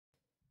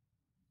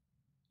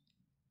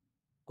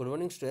Good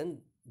morning,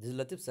 student. This is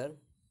Latif, sir.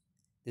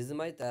 This is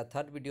my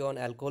third video on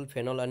alcohol,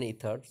 phenol, and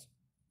ethers.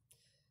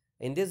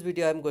 In this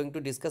video, I am going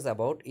to discuss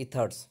about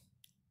ethers.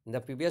 In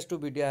the previous two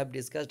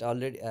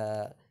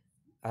videos,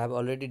 I have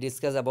already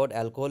discussed about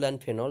alcohol and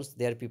phenols,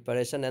 their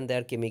preparation and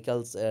their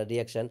chemicals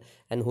reaction,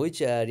 and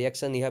which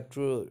reaction you have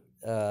to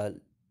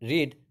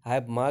read. I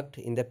have marked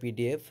in the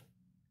PDF.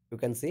 You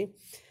can see,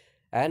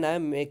 and I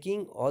am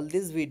making all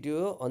this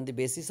video on the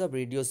basis of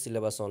radio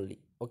syllabus only.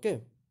 Okay.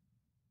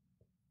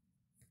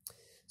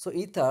 So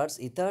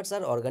ethers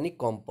are organic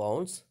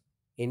compounds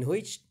in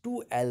which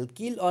two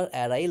alkyl or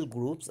aryl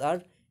groups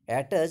are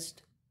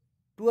attached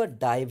to a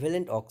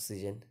divalent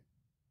oxygen.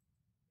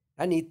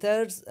 And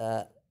ethers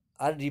are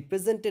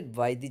represented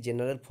by the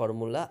general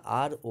formula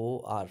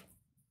ROR.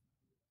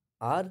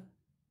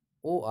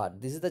 ROR.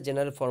 This is the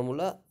general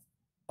formula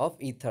of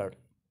ether.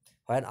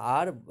 When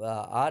R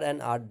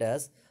and R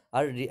dash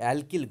are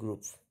alkyl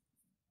groups.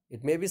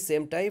 It may be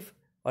same type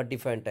or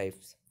different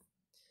types.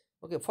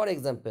 Okay, for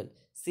example,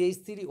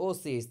 CH3O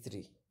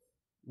CH3,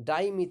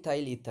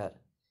 dimethyl ether,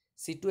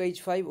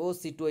 C2H5O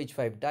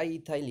C2H5,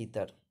 diethyl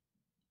ether.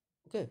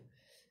 Okay,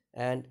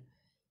 and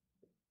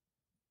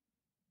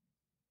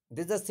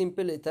this is a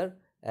simple ether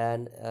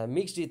and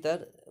mixed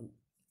ether.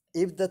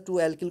 If the two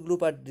alkyl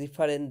group are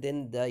different,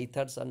 then the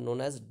ethers are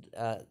known as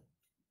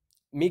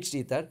mixed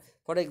ether.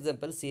 For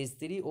example,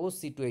 CH3O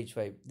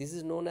C2H5. This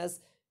is known as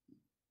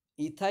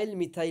ethyl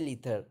methyl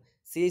ether,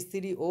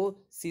 CH3O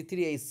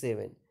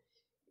C3H7.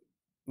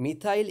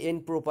 Methyl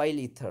N propyl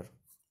ether.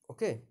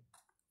 Okay,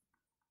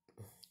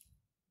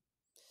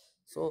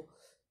 so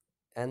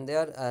and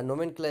their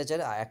nomenclature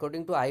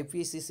according to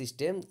IPC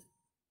system,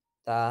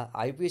 the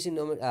IPC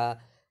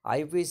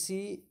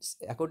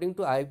according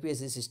to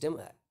IPC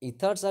system,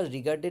 ethers are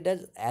regarded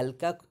as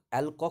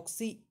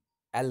alkoxy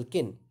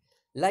alkene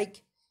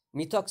like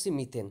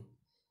methoxymethane.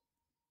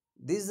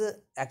 This is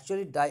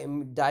actually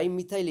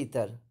dimethyl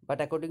ether, but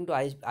according to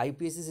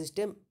IPC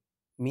system,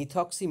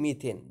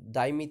 methoxymethane,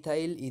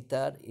 dimethyl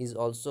ether is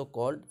also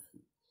called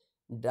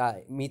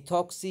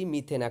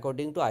methoxymethane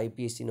according to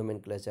IPC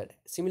nomenclature.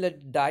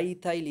 Similarly,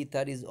 diethyl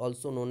ether is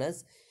also known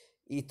as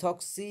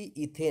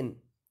ethoxyethane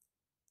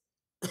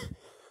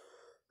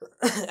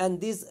and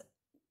this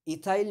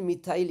ethyl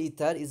methyl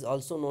ether is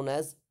also known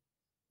as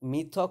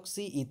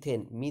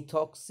methoxyethane.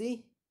 Methyl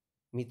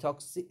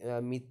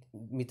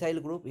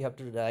group, you have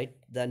to write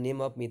the name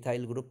of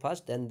methyl group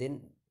first and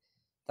then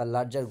the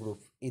larger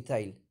group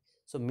ethyl.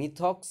 So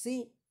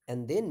methoxy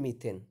and then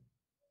methane.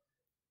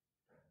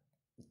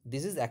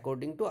 This is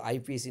according to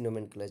IPC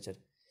nomenclature.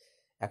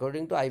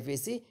 According to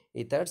IPC,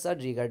 ethers are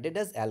regarded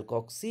as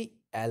alkoxy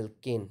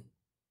alkane.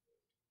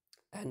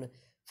 And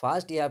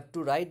first you have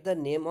to write the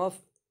name of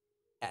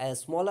a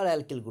smaller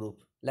alkyl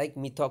group like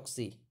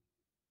methoxy,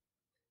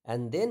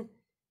 and then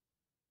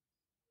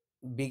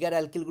bigger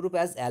alkyl group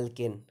as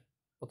alkane.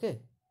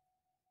 Okay.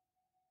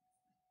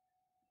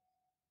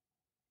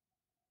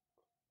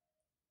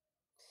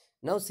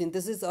 Now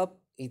synthesis of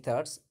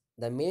ethers.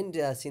 The main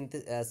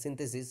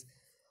synthesis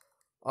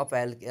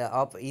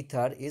of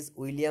ether is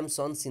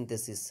Williamson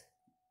synthesis.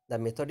 The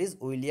method is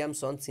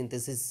Williamson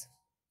synthesis.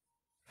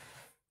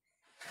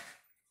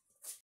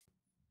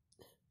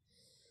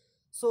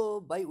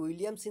 So by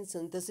Williamson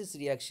synthesis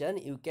reaction,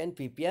 you can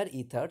prepare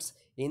ethers.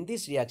 In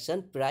this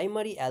reaction,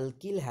 primary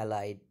alkyl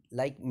halide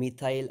like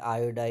methyl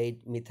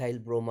iodide, methyl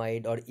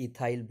bromide, or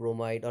ethyl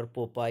bromide, or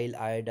propyl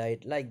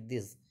iodide, like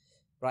this.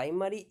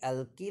 Primary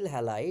alkyl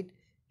halide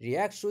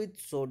reacts with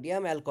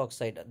sodium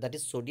alkoxide, that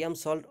is sodium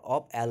salt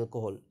of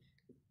alcohol,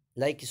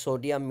 like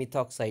sodium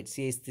methoxide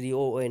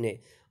CH3ONA,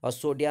 or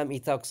sodium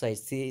ethoxide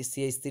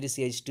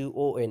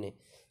CH3CH2ONA.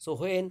 So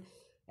when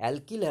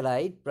alkyl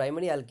halide,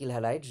 primary alkyl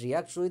halide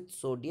reacts with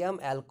sodium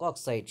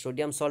alkoxide,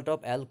 sodium salt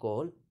of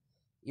alcohol,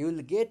 you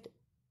will get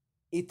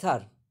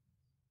ether.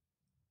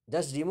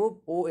 Just remove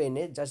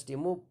ONA, just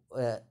remove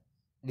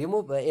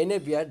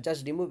NaBr,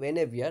 just remove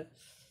NaBr,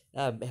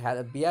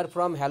 Br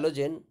from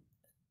halogen,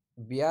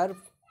 Br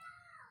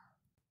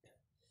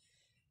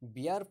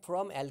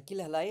from alkyl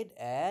halide,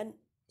 and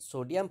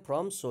sodium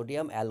from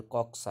sodium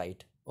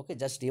alkoxide. Okay,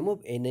 just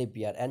remove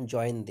NaBr and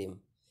join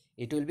them.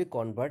 It will be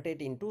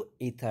converted into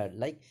ether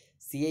like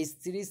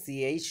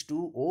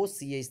CH3CH2O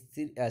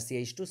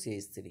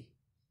CH2CH3,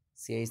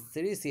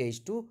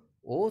 CH3CH2O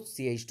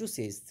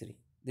CH2CH3.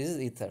 This is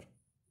ether.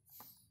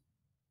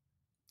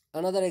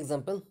 Another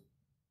example.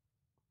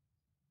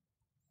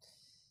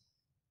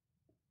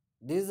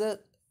 This is a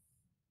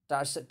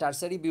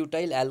tertiary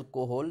butyl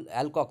alcohol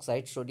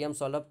alkoxide, sodium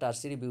salt of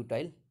tertiary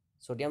butyl,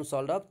 sodium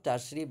salt of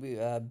tertiary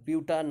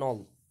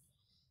butanol.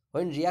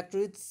 When react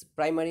with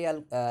primary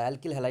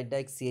alkyl halide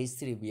like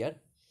CH3Br,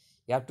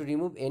 you have to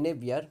remove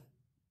NaBr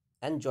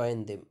and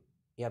join them.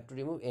 You have to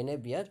remove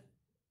NaBr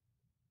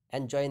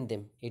and join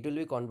them. It will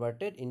be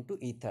converted into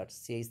ether,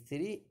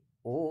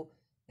 CH3O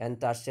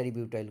and tertiary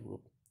butyl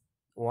group.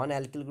 One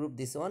alkyl group,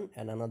 this one,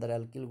 and another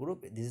alkyl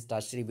group, this is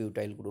tertiary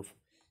butyl group.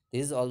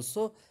 This is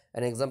also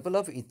an example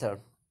of ether.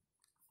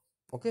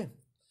 Okay,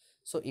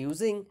 so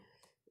using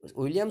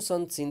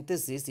Williamson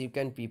synthesis, you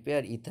can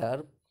prepare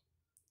ether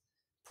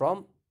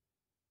from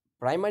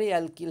primary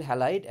alkyl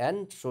halide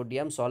and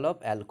sodium salt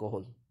of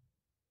alcohol.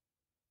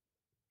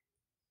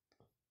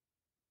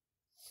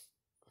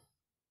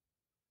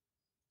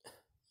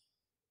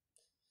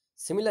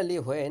 Similarly,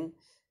 when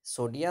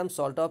sodium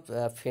salt of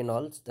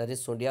phenols, that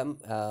is sodium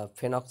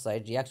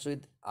phenoxide, reacts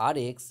with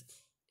Rx,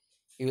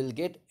 you will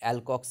get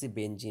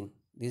alkoxybenzene.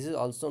 This is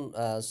also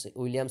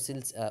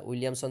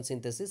Williamson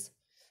synthesis.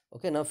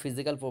 Okay, now uh,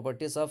 physical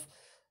properties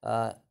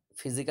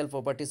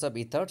of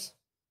ethers.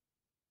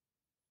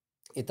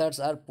 Ethers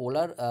are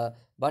polar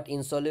but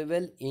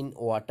insoluble in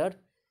water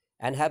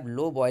and have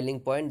low boiling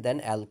point than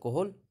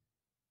alcohol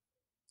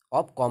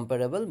of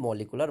comparable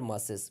molecular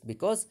masses,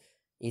 because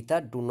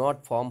ether do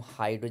not form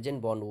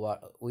hydrogen bond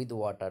with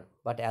water,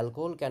 but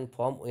alcohol can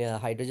form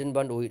hydrogen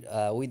bond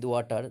with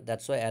water.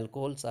 That's why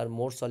alcohols are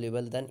more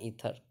soluble than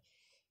ether.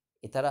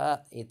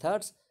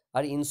 Ethers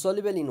are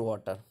insoluble in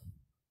water.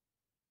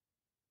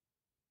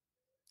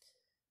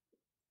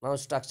 Now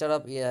structure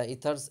of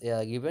ethers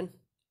given.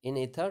 In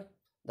ether,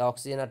 the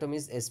oxygen atom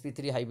is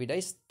sp3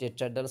 hybridized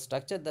tetrahedral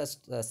structure.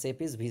 The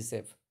shape is V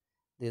shape.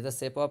 This is the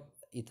shape of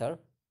ether.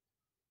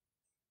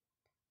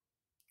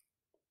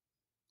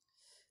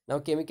 Now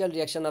chemical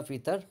reaction of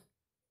ether.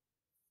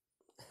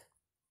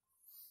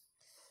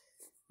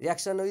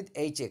 Reaction with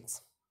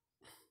HX,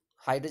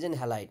 hydrogen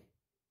halide.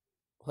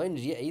 When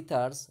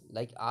ethers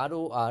like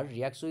ROR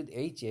reacts with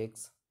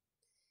HX,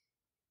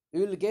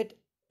 you will get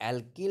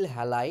alkyl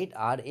halide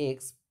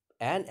RX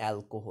and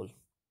alcohol.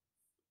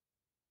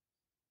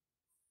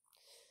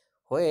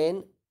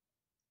 When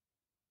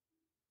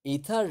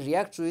ether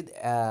reacts with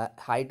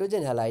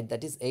hydrogen halide,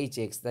 that is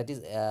HX, that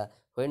is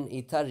when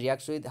ether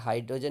reacts with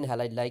hydrogen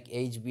halide like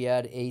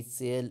HBr,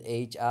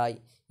 HCl, HI,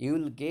 you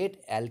will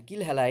get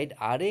alkyl halide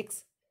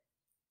RX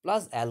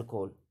plus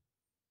alcohol.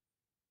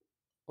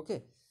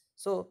 Okay,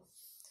 so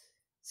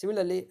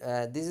similarly,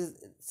 this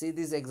is, see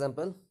this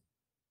example.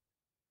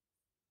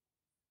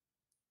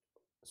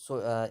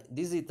 So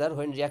this ether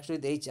when reacts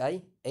with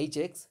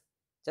HX,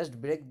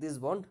 just break this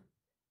bond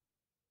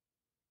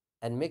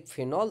and make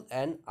phenol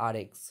and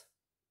RX.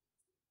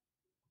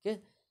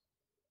 Okay,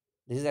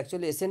 this is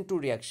actually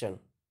SN2 reaction.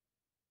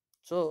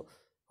 So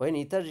when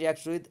ether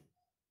reacts with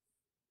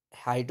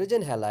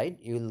hydrogen halide,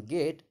 you will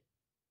get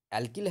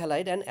alkyl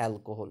halide and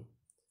alcohol.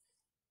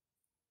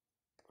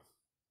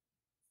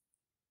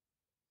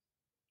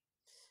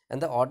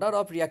 And the order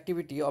of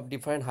reactivity of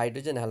different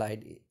hydrogen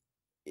halide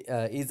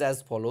is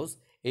as follows: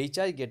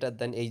 HI greater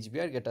than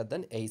HBr greater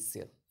than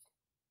HCl.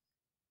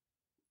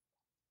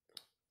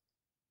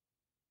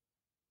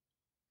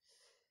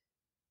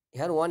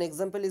 Here one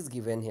example is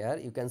given here.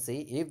 You can see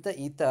if the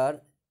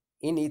ether,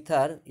 in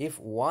ether, if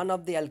one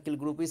of the alkyl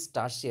group is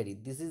tertiary,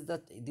 this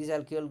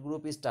alkyl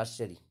group is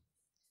tertiary.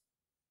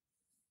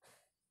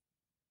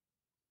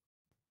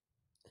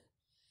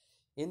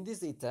 In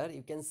this ether,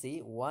 you can see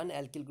one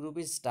alkyl group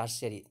is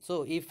tertiary.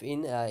 So if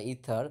in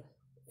ether,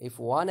 if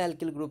one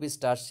alkyl group is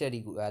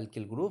tertiary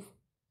alkyl group,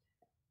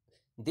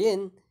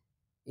 then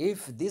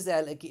if this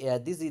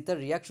ether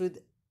reacts with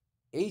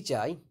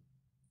HI,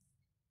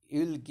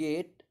 you will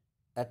get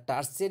a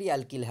tertiary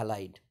alkyl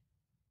halide.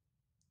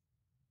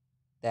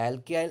 The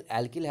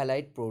alkyl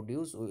halide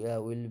produced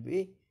will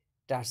be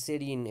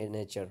tertiary in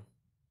nature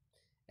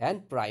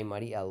and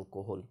primary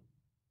alcohol.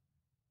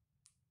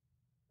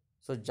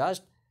 So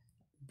just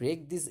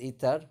break this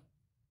ether,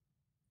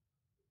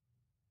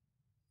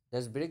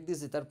 just break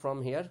this ether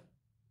from here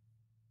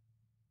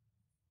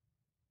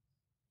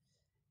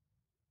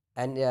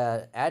and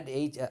add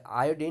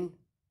iodine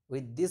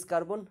with this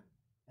carbon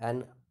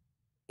and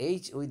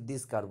H with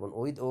this carbon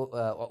with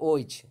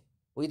OH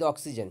with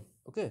oxygen.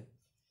 Okay,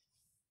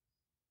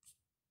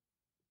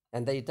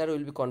 and the ether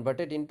will be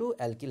converted into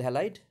alkyl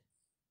halide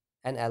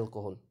and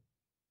alcohol.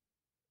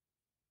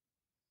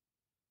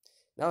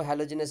 Now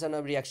halogenation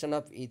of reaction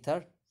of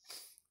ether.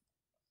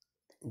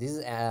 This is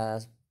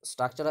a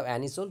structure of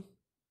anisole.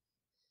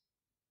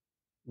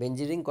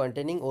 Benzene ring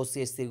containing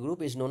OCH3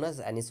 group is known as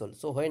anisole.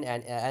 So when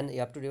and you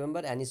have to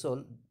remember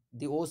anisole,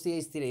 the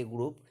OCH3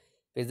 group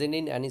present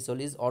in anisole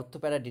is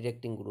orthopara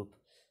directing group.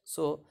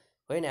 So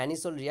when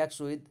anisole reacts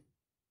with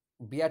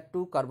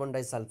Br2 carbon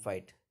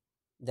disulfide,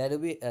 there will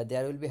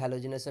be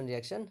halogenation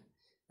reaction,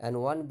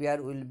 and one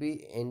Br will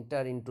be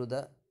enter into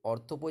the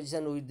ortho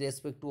position with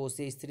respect to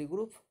OCH3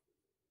 group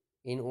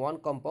in one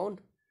compound.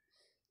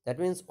 That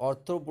means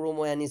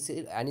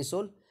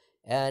orthobromoanisole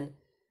and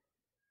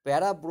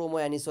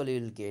para-bromoanisole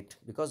you will get,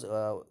 because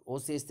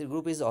OCH3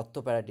 group is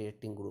orthopara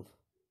directing group.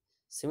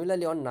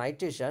 Similarly, on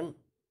nitration,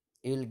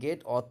 you will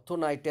get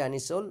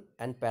orthonitroanisole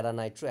and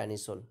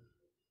para-nitroanisole.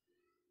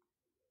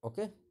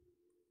 Okay,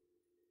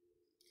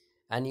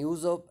 and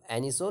use of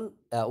anisole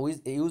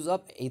with use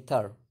of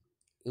ether.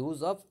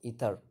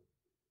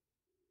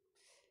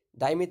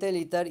 Dimethyl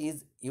ether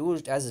is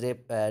used as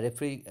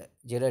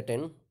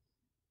refrigerant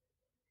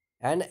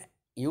and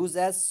used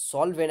as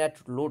solvent at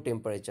low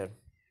temperature.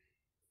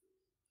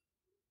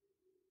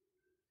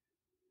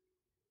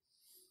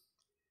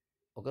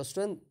 Okay,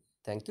 student,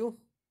 thank you.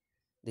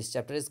 This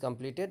chapter is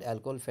completed,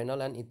 alcohol,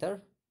 phenol and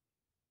ether.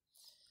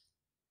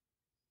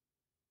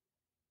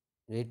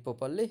 Read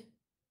properly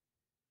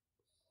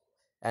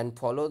and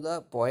follow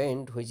the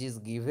point which is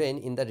given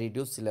in the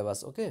reduced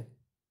syllabus. Okay.